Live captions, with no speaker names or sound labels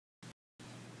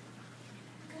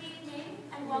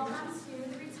Welcome to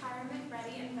the Retirement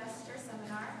Ready Investor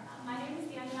Seminar. My name is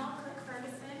Danielle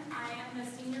Cook-Ferguson. I am the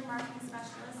Senior Marketing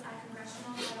Specialist at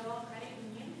Congressional Federal Credit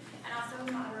Union and also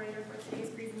moderator for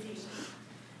today's presentation.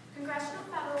 Congressional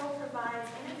Federal provides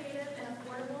innovative and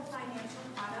affordable financial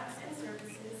products and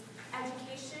services,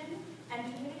 education, and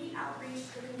community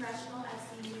outreach to the Congressional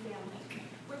FCU family,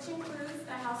 which includes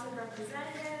the House of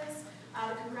Representatives,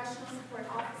 the Congressional Support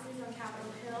Offices on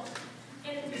Capitol Hill,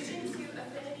 in addition to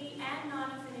affinity and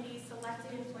non-affinity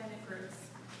selected employment groups.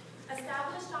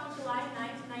 Established on July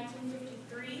 9,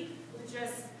 1953, with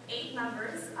just 8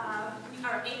 members,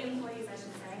 or 8 employees, I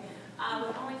should say,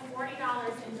 with only $40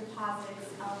 in deposits,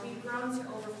 we've grown to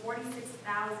over 46,000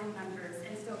 members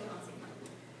and still counting.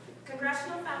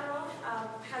 Congressional Federal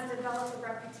has developed a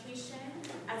reputation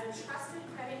as a trusted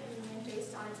credit union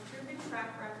based on its proven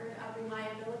track record of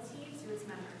reliability to its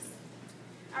members.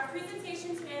 Our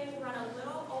presentation today will run a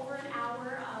little over an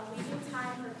hour, leaving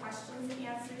time for questions and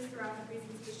answers throughout the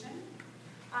presentation.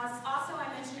 Also, I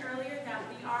mentioned earlier that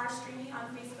we are streaming on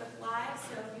Facebook Live,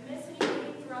 so if you miss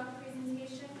anything throughout the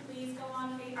presentation, please go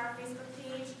on our Facebook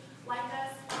page, like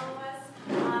us, follow us,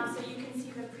 so you can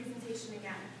see the presentation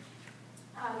again.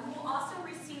 You will also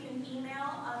receive an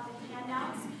email of the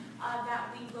handouts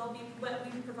that we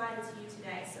provided to you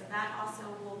today, so that also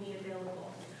will be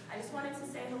available. I just wanted to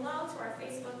say hello to our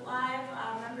Facebook Live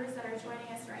members that are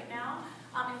joining us right now.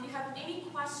 If you have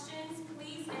any questions,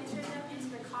 please enter them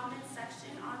into the comments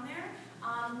section on there.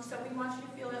 So we want you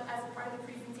to feel it as a part of the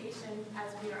presentation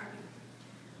as we are.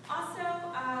 Also,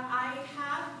 I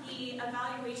have the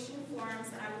evaluation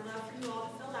forms that I would love for you all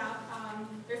to fill out.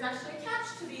 There's actually a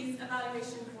catch to these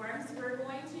evaluation forms. We're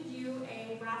going to do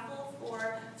a raffle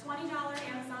for $20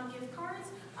 Amazon gift cards.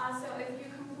 So if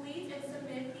you complete and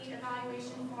submit the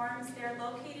evaluation forms, they're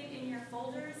located in your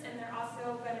folders and they're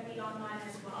also going to be online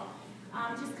as well.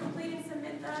 Just complete and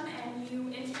submit them and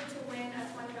you enter to win a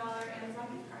 $20 Amazon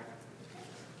gift card.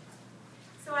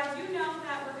 So I do know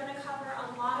that we're going to cover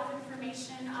a lot of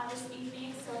information this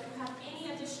evening, so if you have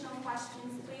any additional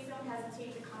questions, please don't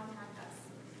hesitate to contact us.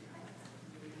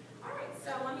 All right,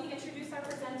 so let me introduce our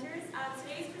presenters.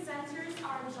 Today's presenters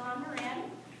are John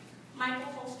Moran,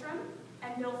 Michael Holstrom,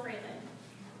 and Bill Fralin.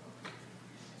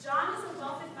 John is a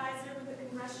wealth advisor with the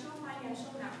Congressional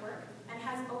Financial Network and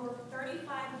has over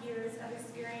 35 years of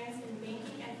experience in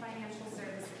banking and financial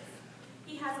services.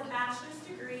 He has a bachelor's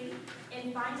degree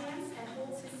in finance and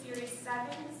holds his Series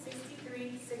 7,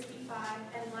 63, 65,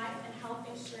 and life and health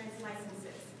insurance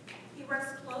licenses. He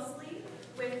works closely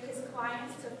with his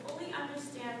clients to fully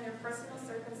understand their personal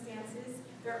circumstances,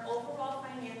 their overall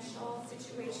financial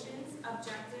situations,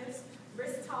 objectives,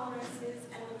 risk tolerances,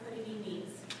 and liquidity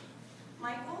needs.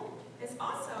 Michael is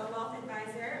also a wealth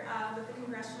advisor with the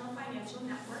Congressional Financial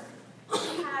Network.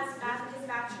 He has his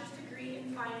bachelor's degree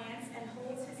in finance and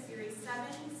holds his Series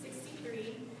 7,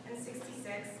 63, and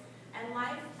 66, and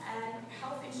life and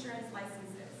health insurance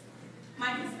licenses.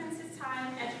 Michael spends his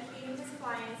time educating his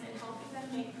clients and helping them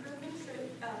make purpose-driven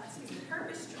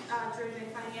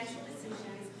financial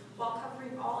decisions while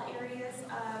covering all areas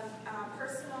of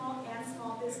personal and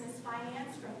small business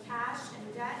finance, from cash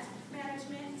and debt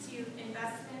management to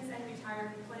investments and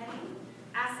retirement planning,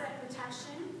 asset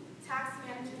protection, tax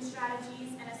management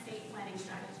strategies, and estate planning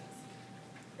strategies.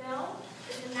 Bill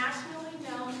is a nationally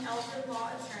known elder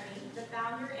law attorney, the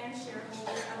founder and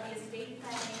shareholder of the estate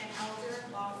planning and elder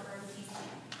law firm DC.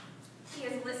 He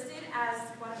is listed as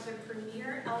one of the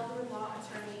premier elder law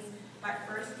attorneys by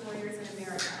First Lawyers in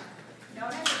America.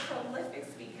 Known as a prolific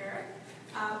speaker,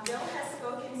 Bill has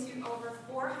spoken to over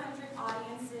 400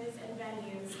 audiences and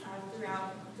venues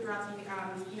throughout the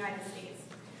United States.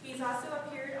 He's also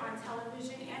appeared on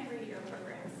television and radio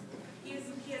programs. He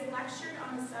has lectured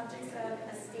on the subjects of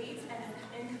estates and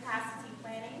incapacity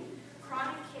planning,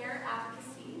 chronic care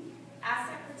advocacy,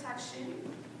 asset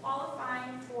protection,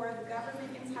 qualifying for the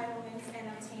government entitlements, and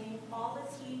obtaining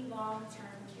quality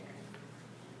long-term care.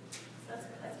 So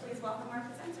let's please welcome our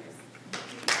presenters.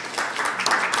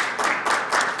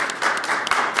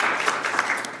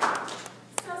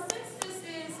 So since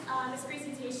this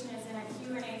presentation is in a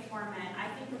Q&A format, I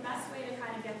think the best way to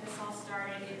kind of get this all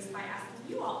started is by asking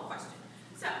you all a question.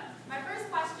 So my first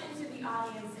question to the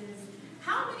audience is,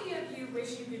 how many of you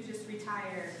wish you could just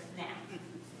retire now?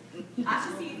 I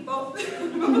should see both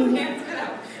hands go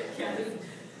up. Yes.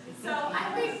 So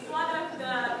I think one of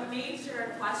the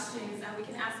major questions that we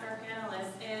can ask our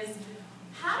panelists is,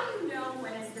 how do you know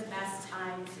when is the best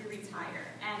time to retire?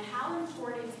 And how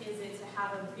important is it to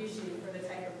have a vision for the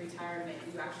type of retirement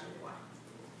you actually want?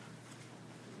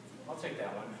 I'll take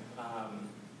that one.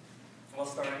 Well,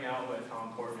 starting out with how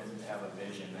important it is to have a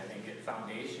vision. I think it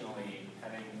foundationally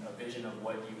having a vision of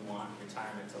what you want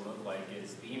retirement to look like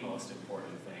is the most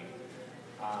important thing.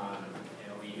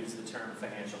 We use the term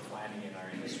financial planning in our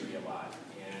industry a lot,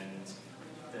 and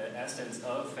the essence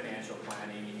of financial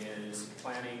planning is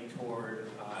planning toward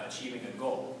achieving a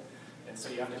goal. And so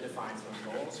you have to define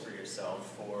some goals for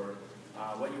yourself for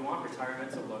what you want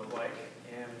retirement to look like,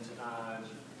 and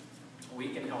we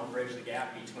can help bridge the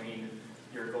gap between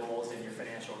your goals and your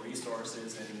financial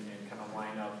resources and kind of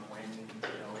line up when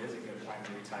is a good time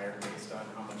to retire based on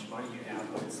how much money you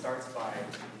have. But it starts by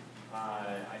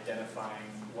identifying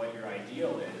what your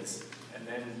ideal is, and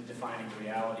then defining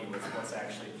reality with what's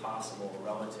actually possible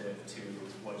relative to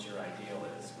what your ideal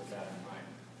is, with that in mind.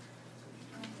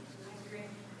 I agree.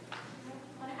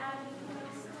 Want to add anything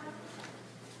else to that?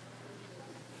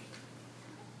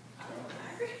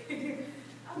 I agree.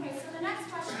 Okay, so the next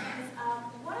question is,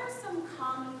 what are some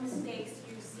common mistakes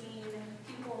you've seen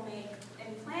people make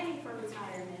in planning for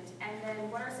retirement, and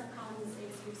then what are some common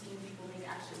mistakes you've seen people make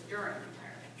actually during retirement?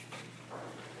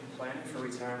 Planning for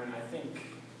retirement, I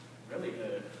think really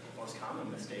the most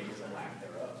common mistake is a lack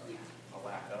thereof. Yeah. A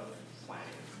lack of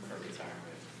planning for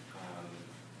retirement.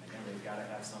 Again, we've got to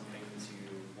have something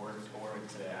to work toward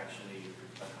to actually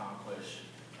accomplish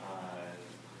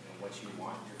what you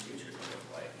want your future to look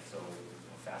like. So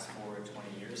fast forward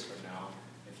 20 years from now,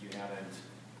 if you haven't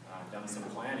done some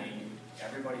planning,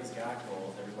 everybody's got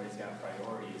goals, everybody's got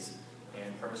priorities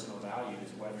and personal values,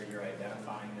 whether you're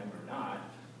identifying them or not.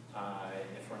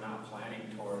 If we're not planning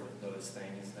toward those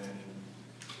things, then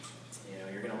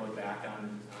you're going to look back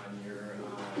on your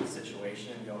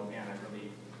situation and go, man, I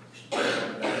really should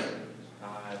have known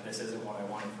that this isn't what I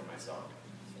wanted for myself.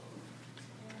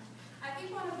 Yeah. I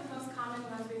think one of the most common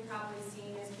ones we've probably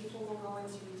seen is people will go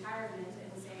into retirement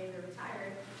and say they're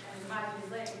retired, and 5 years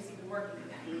later we see them working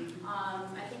again.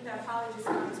 I think that probably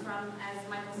just comes from, as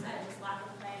Michael said, just lack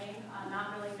of planning,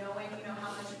 not really knowing,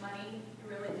 how much money you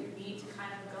really do need to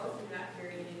kind of go through that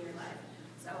period in your life.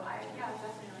 So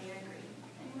definitely agree.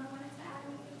 Anyone wanted to add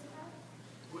anything to that?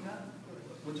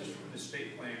 Well, just from the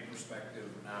estate planning perspective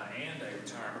and a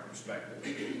retirement perspective,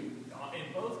 in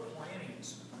both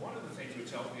plannings, one of the things we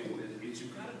tell people is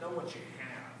you've got to know what you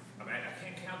have. I mean, I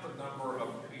can't count the number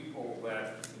of people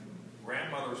that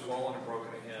grandmother's fallen and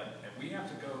broken a hip, and we have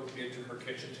to go into her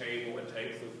kitchen table and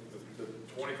take the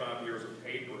 25 years of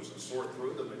papers and sort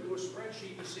through them and do a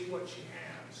spreadsheet to see what she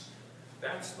has.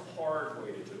 That's the hard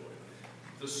way to do it.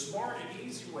 The smart and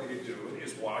easy way to do it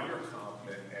is while you're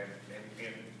confident and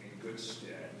in good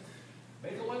stead,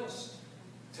 make a list.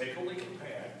 Take a legal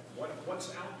pad. What's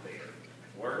out there?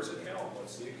 Where is it held?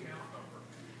 What's the account number?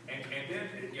 And then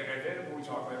when we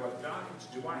talk about the documents,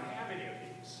 do I have any of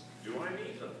these? Do I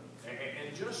need them?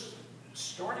 And just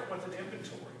start it with an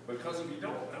inventory. Because if you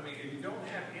don't have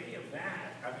any of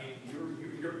that,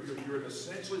 you're in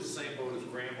essentially the same boat as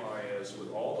grandma is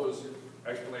with all those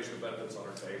explanation of benefits on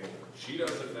her table. She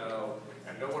doesn't know,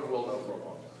 and no one will know for a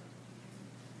long time.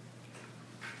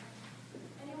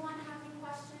 Anyone have any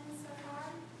questions so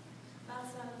far about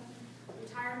some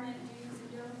retirement do's and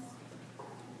don'ts?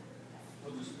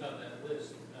 Well, just about that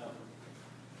list,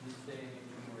 this day and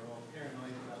age when we're all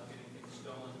paranoid about getting things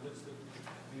stolen, what's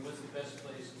the best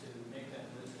place to make that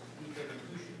list? Who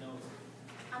should know it?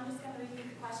 I'm just going to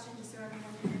repeat the question just so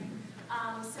everyone's hearing.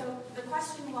 So the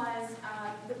question was,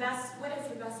 when is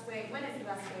the best way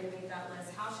to make that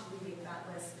list? How should we make that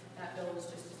list that Bill was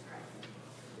just describing?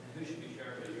 And who should be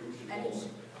sharing it? And who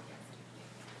should-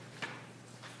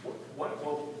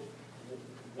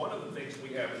 One of the things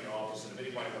we have in the office, and if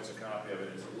anybody wants a copy of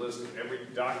it, is a list of every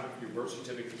document, your birth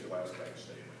certificate, your last bank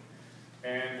statement.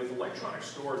 And with electronic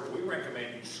storage, we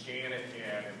recommend you scan it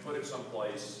and put it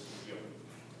someplace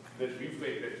that you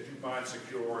find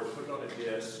secure, and put it on a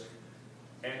disk.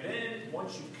 And then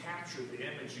once you capture the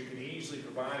image, you can easily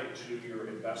provide it to your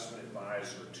investment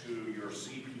advisor, to your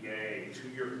CPA, to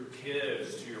your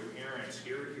kids, to your parents.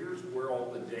 Here's where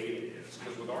all the data is.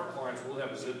 Because with our clients, we'll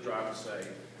have a zip drive and say,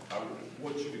 I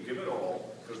want you to give it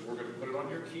all, because we're going to put it on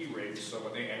your key ring, so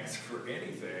when they ask for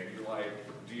anything, you're like,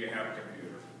 do you have a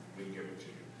computer? We can give it to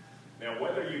you. Now,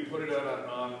 whether you put it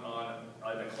on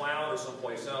the cloud or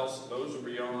someplace else, those are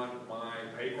beyond my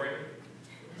pay grade.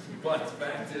 But the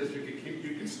fact is,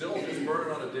 you can still just burn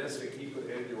it on a disk and keep it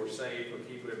in your safe or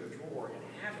keep it in the drawer and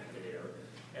have it there.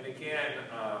 And again,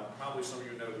 probably some of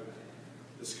you know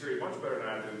the security much better than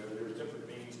I do. There's different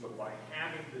means, but by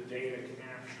having the data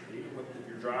captured, even with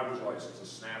your driver's license, a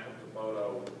snap of the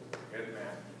photo, get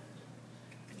that,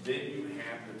 then you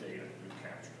have the data you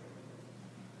captured.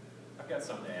 I've got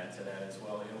something to add to that as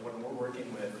well. When we're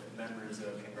working with members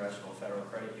of Congressional Federal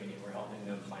Credit Union, we're helping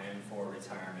them plan for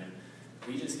retirement.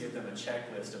 We just give them a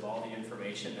checklist of all the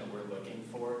information that we're looking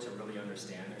for to really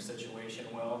understand their situation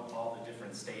well, all the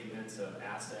different statements of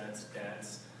assets,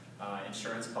 debts,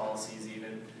 insurance policies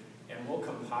even, and we'll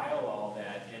compile all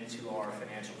that into our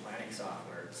financial planning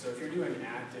software. So if you're doing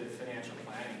active financial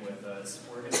planning with us,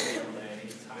 we're going to be able to at any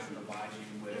time provide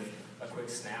you with a quick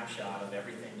snapshot of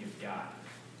everything you've got.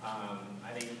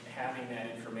 I think having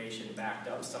that information backed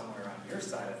up somewhere on your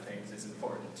side of things is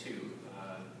important too.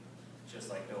 Just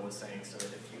like Bill was saying, so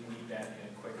that if you need that in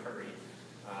a quick hurry,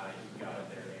 you've got it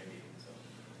there handy. So.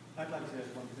 I'd like to add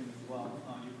one thing as well.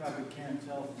 You probably can't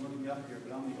tell from looking up here,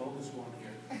 but I'm the oldest one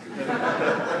here.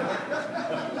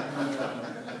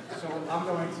 So I'm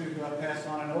going to pass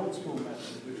on an old school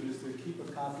method, which is to keep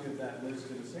a copy of that list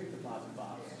in a safe deposit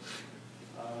box.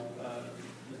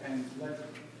 And let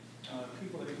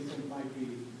people that you think might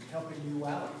be helping you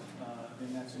out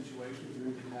in that situation, if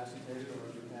you're incapacitated or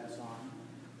if you pass on.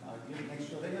 Make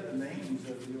sure they have the names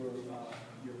of your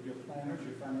planners,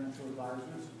 your financial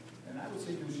advisors, and I would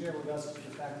say you can share with us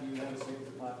the fact that you have a safe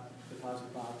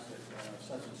deposit box at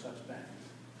such and such bank.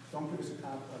 Don't give us a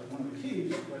copy of one of the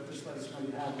keys, but just let us know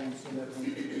you have one so that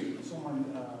when someone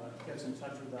gets in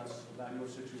touch with us about your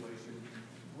situation,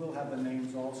 we'll have the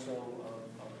names also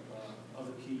of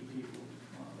other key people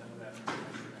that would have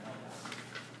information to help out.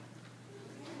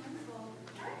 Okay, wonderful.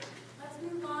 All right, let's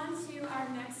move on to our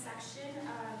next section,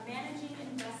 managing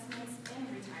investments in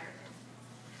retirement.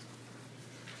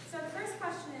 So the first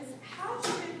question is, how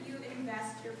should you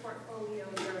invest your portfolio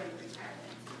during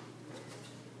retirement?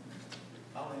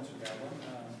 I'll answer that one.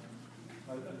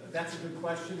 That's a good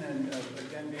question, and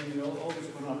again, being the oldest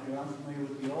one up here, I'm familiar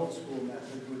with the old school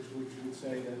method, which would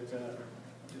say that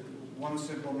one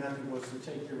simple method was to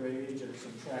take your age and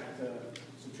subtract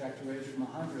your age from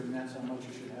 100, and that's how much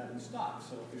you should have in stocks.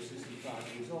 So if you're 65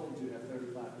 years old, you have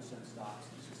 35% stocks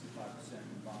and 65%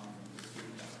 in bonds.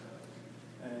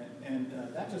 And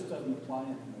that just doesn't apply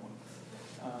anymore.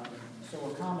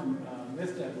 So a common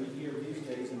myth that we hear these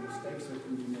days, and mistakes that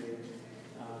can be made,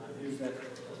 is that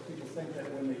people think that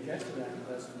when they get to that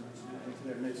investment into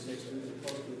their mid-60s, or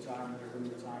close to retirement or in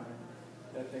retirement,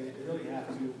 that they really have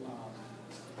to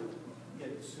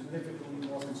get significantly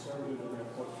more conservative in their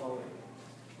portfolio.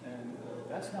 And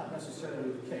that's not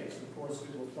necessarily the case. Of course,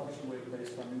 it will fluctuate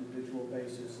based on individual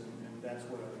basis, and that's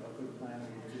what a good planner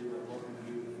will do, or what we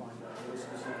do to find out your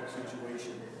specific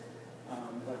situation.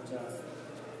 But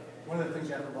one of the things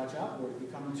you have to watch out for is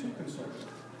becoming too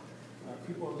conservative.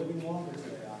 People are living longer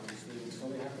today, obviously, so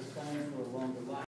they have to plan for a longer life.